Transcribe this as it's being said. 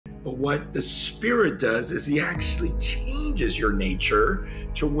But what the Spirit does is he actually changes your nature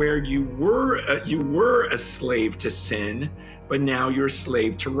to where you were a slave to sin, but now you're a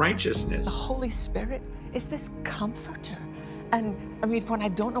slave to righteousness. The Holy Spirit is this comforter. And I mean, when I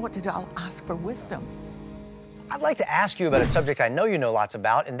don't know what to do, I'll ask for wisdom. I'd like to ask you about a subject I know you know lots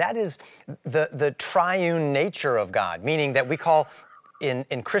about, and that is the triune nature of God, meaning that we call,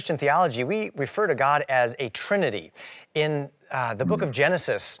 in Christian theology, we refer to God as a Trinity. In the book of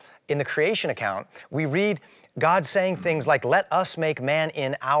Genesis, in the creation account, we read God saying things like, "Let us make man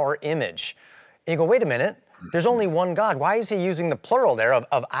in our image." And you go, wait a minute, there's only one God. Why is he using the plural there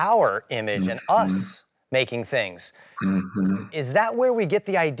of our image and us making things? Is that where we get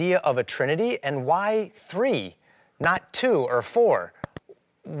the idea of a Trinity? And why three, not two or four?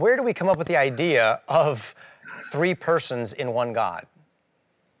 Where do we come up with the idea of three persons in one God?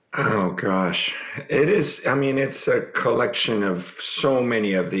 Oh, gosh. It is, I mean, it's a collection of so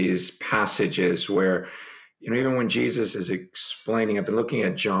many of these passages where, even when Jesus is explaining, I've been looking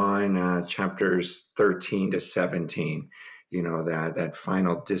at John chapters 13 to 17, that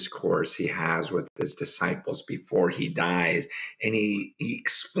final discourse he has with his disciples before he dies. And he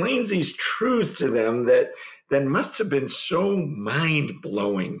explains these truths to them that must have been so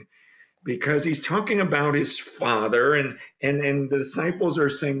mind-blowing, because he's talking about his Father, and the disciples are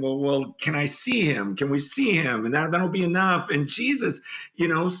saying, well, can I see him? Can we see him? And that'll be enough. And Jesus,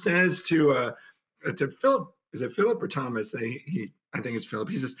 says to Philip, is it Philip or Thomas? I think it's Philip.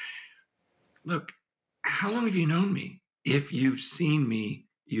 He says, look, how long have you known me? If you've seen me,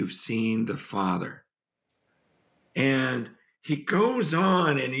 you've seen the Father. And he goes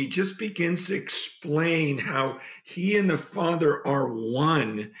on and he just begins to explain how he and the Father are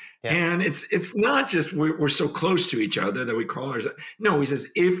one. Yeah. And it's not just we're so close to each other that we call ourselves. No, he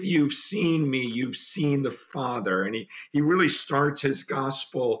says, if you've seen me, you've seen the Father. And he really starts his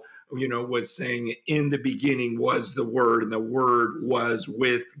gospel, with saying, in the beginning was the Word, and the Word was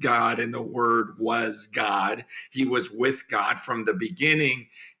with God, and the Word was God. He was with God from the beginning.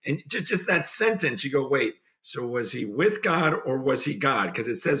 And just that sentence, you go, wait, so was he with God or was he God? Because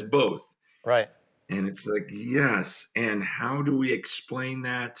it says both. Right. And it's like, yes. And how do we explain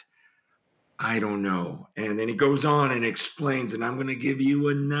that? I don't know. And then he goes on and explains, and I'm going to give you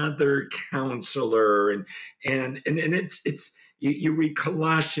another counselor. And it's you read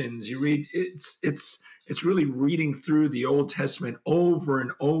Colossians, you read, it's really reading through the Old Testament over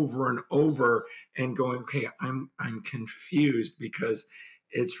and over and over and going, okay, I'm confused because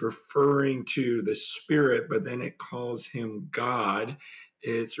it's referring to the Spirit, but then it calls him God.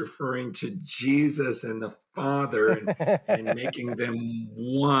 It's referring to Jesus and the Father and making them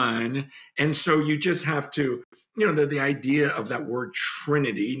one. And so you just have to, the idea of that word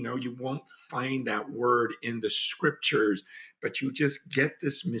Trinity, you won't find that word in the scriptures, but you just get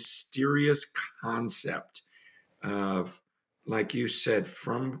this mysterious concept of, like you said,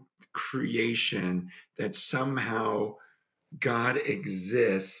 from creation, that somehow God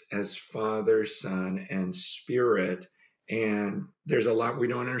exists as Father, Son, and Spirit, and there's a lot we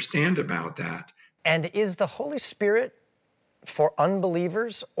don't understand about that. And is the Holy Spirit for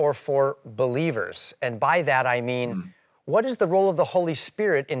unbelievers or for believers? And by that I mean, what is the role of the Holy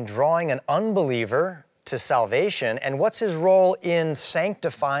Spirit in drawing an unbeliever to salvation, and what's his role in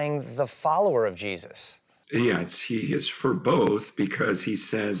sanctifying the follower of Jesus? Yeah, he is for both, because he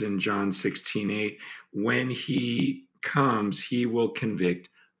says in John 16:8, when he comes, he will convict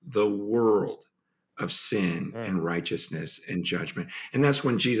the world of sin and righteousness and judgment. And that's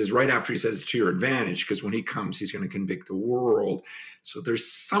when Jesus, right after he says, to your advantage, because when he comes, he's going to convict the world. So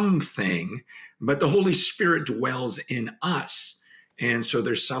there's something, but the Holy Spirit dwells in us. And so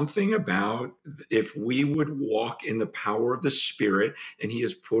there's something about, if we would walk in the power of the Spirit, and he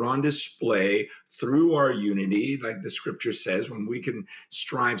is put on display through our unity, like the scripture says, when we can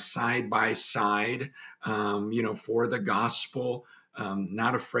strive side by side, for the gospel,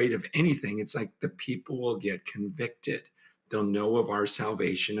 not afraid of anything. It's like the people will get convicted. They'll know of our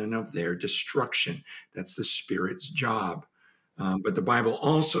salvation and of their destruction. That's the Spirit's job. But the Bible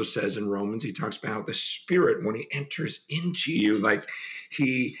also says in Romans, he talks about the Spirit, when he enters into you, like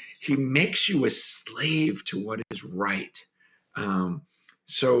he makes you a slave to what is right.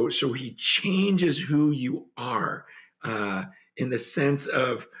 So he changes who you are, in the sense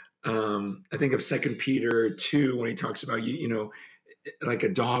of, I think of 2 Peter 2, when he talks about like a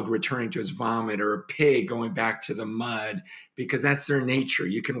dog returning to its vomit, or a pig going back to the mud, because that's their nature.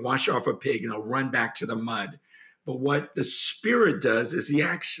 You can wash off a pig and it'll run back to the mud. But what the Spirit does is he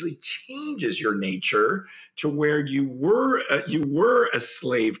actually changes your nature to where you were a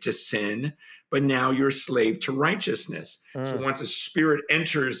slave to sin, but now you're a slave to righteousness. So once a spirit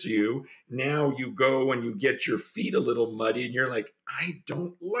enters you, now you go and you get your feet a little muddy and you're like, I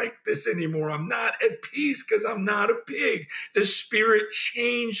don't like this anymore. I'm not at peace because I'm not a pig. The spirit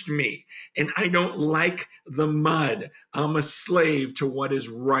changed me and I don't like the mud. I'm a slave to what is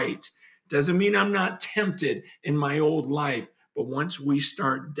right. Doesn't mean I'm not tempted in my old life, but once we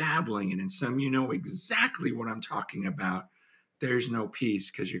start dabbling in it, and some of you know exactly what I'm talking about, there's no peace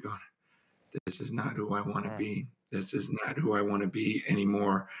because you're going, this is not who I want to be. This is not who I want to be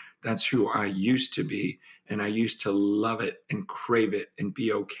anymore. That's who I used to be. And I used to love it and crave it and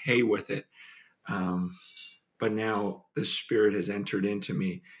be okay with it. But now the Spirit has entered into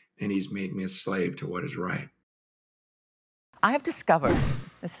me and he's made me a slave to what is right. I have discovered,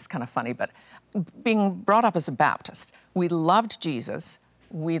 this is kind of funny, but being brought up as a Baptist, we loved Jesus,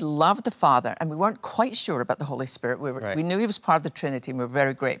 we loved the Father, and we weren't quite sure about the Holy Spirit. We knew he was part of the Trinity, and we were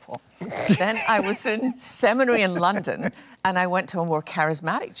very grateful. Then I was in seminary in London, and I went to a more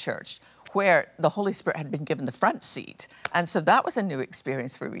charismatic church where the Holy Spirit had been given the front seat. And so that was a new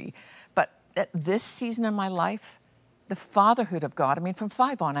experience for me. But at this season in my life, the fatherhood of God, I mean, from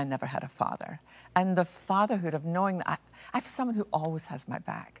 5 on, I never had a father. And the fatherhood of knowing that I have someone who always has my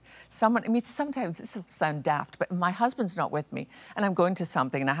back. Someone, I mean, sometimes this will sound daft, but my husband's not with me and I'm going to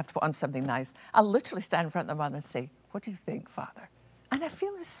something and I have to put on something nice. I'll literally stand in front of the mother and say, what do you think, Father? And I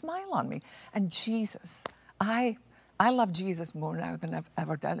feel his smile on me. And Jesus, I love Jesus more now than I've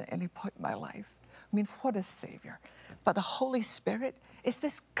ever done at any point in my life. I mean, what a Savior. But the Holy Spirit is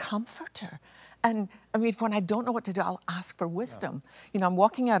this comforter. And I mean, when I don't know what to do, I'll ask for wisdom. You know, I'm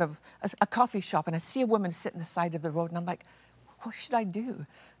walking out of a coffee shop and I see a woman sitting on the side of the road and I'm like, what should I do?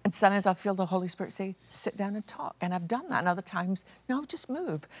 And sometimes I feel the Holy Spirit say, sit down and talk. And I've done that. And other times, no, just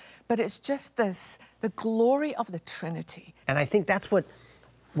move. But it's just this, the glory of the Trinity. And I think that's what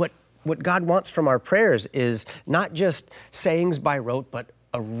God wants from our prayers is not just sayings by rote, but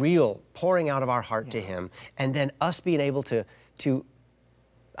a real pouring out of our heart to him. And then us being able to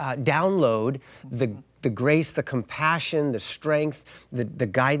download the grace, the compassion, the strength, the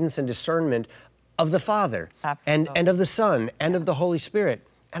guidance and discernment of the Father and of the Son and of the Holy Spirit.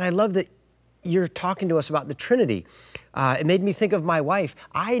 And I love that you're talking to us about the Trinity. It made me think of my wife.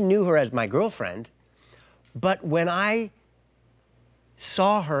 I knew her as my girlfriend, but when I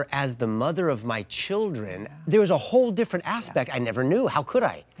saw her as the mother of my children, there was a whole different aspect I never knew. How could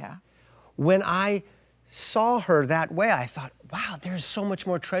I? When I saw her that way, I thought, wow, there's so much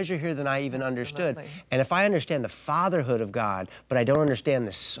more treasure here than I even understood. And if I understand the fatherhood of God, but I don't understand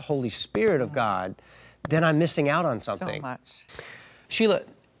the Holy Spirit of God, then I'm missing out on something. So much. Sheila,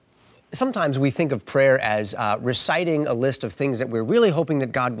 sometimes we think of prayer as reciting a list of things that we're really hoping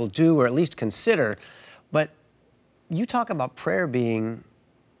that God will do or at least consider, but you talk about prayer being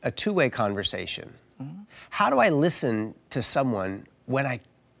a two-way conversation. How do I listen to someone when I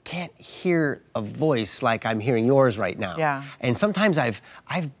can't hear a voice like I'm hearing yours right now? And sometimes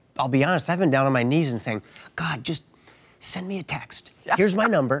I'll be honest, I've been down on my knees and saying, God, just send me a text. Here's my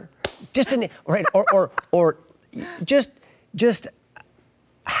number. Just or just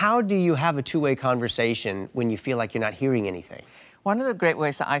how do you have a two-way conversation when you feel like you're not hearing anything? One of the great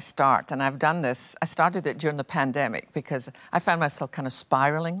ways that I start, and I've done this, I started it during the pandemic because I found myself kind of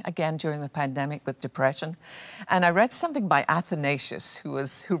spiraling again during the pandemic with depression. And I read something by Athanasius, who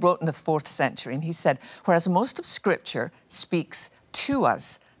wrote in the 4th century, and he said, whereas most of Scripture speaks to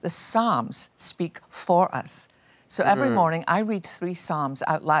us, the Psalms speak for us. So every morning I read 3 Psalms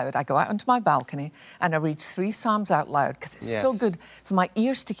out loud. I go out onto my balcony and I read 3 Psalms out loud because it's so good for my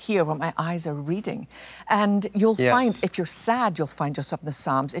ears to hear what my eyes are reading. And you'll find, if you're sad, you'll find yourself in the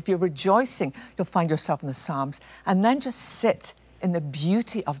Psalms. If you're rejoicing, you'll find yourself in the Psalms. And then just sit in the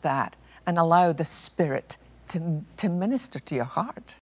beauty of that and allow the Spirit to minister to your heart.